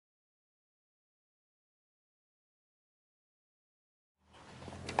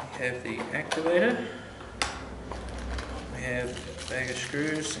have the activator, we have a bag of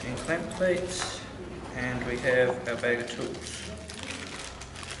screws and clamp plates, and we have our bag of tools.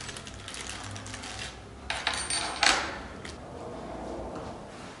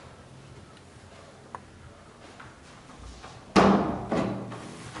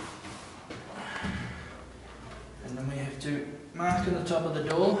 And then we have to mark in the top of the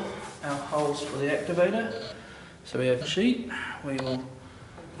door our holes for the activator. So we have a sheet, we will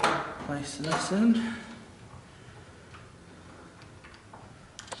place this in,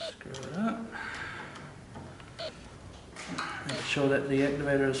 screw it up, make sure that the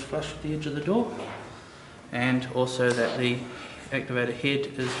activator is flush with the edge of the door, and also that the activator head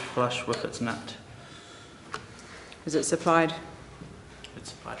is flush with its nut. Is it supplied? It's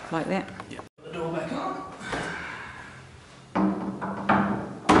supplied like that? Yeah. Put the door back on.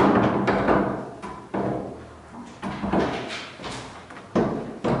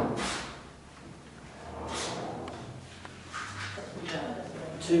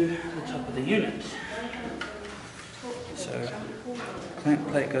 To the top of the unit. So clamp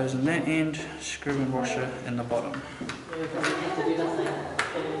plate goes in that end, screw and washer in the bottom.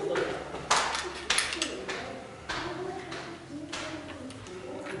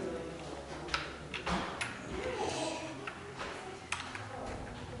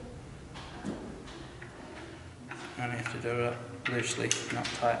 Only have to do it loosely, not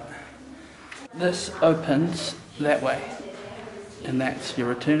tight. This opens that way, and that's your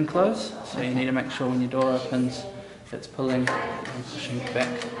return close, so you need to make sure when your door opens it's pulling and pushing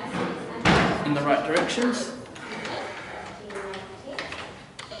back in the right directions.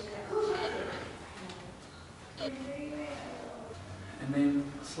 And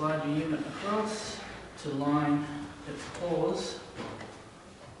then slide your unit across to line its claws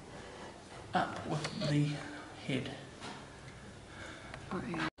up with the head.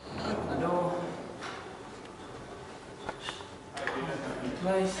 Open the door, open in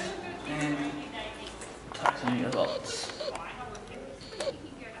place, and tighten your bolts.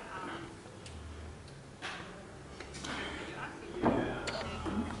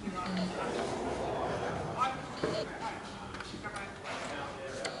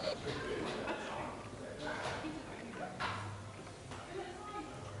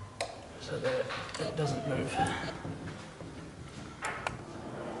 So that it doesn't move.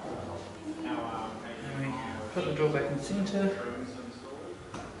 And we put the door back in the centre,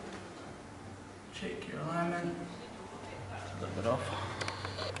 check your alignment, a little bit off,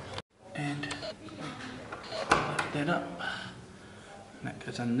 and lift that up, and that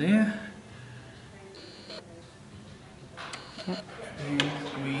goes in there, and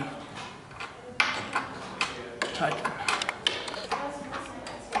we tighten.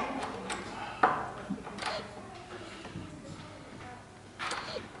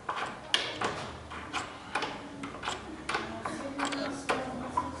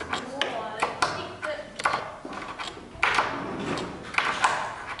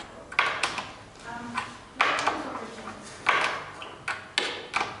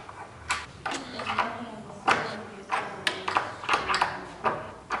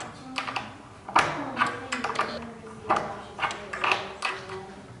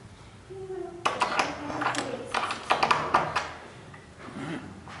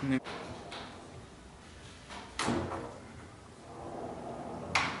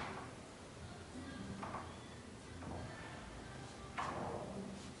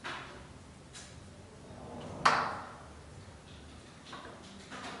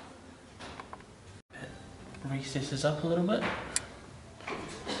 Recesses up a little bit.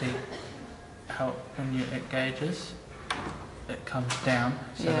 See how when it gauges, it comes down,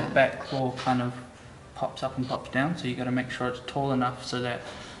 so the back claw kind of pops up and pops down, so you got to make sure it's tall enough so that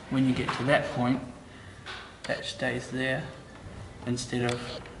when you get to that point, that stays there instead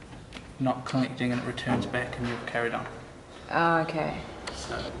of not connecting and it returns back and you've carried on. Oh, okay.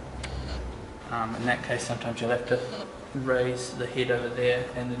 So in that case, sometimes you'll have to raise the head over there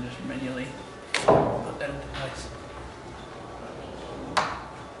and then just manually put that into place.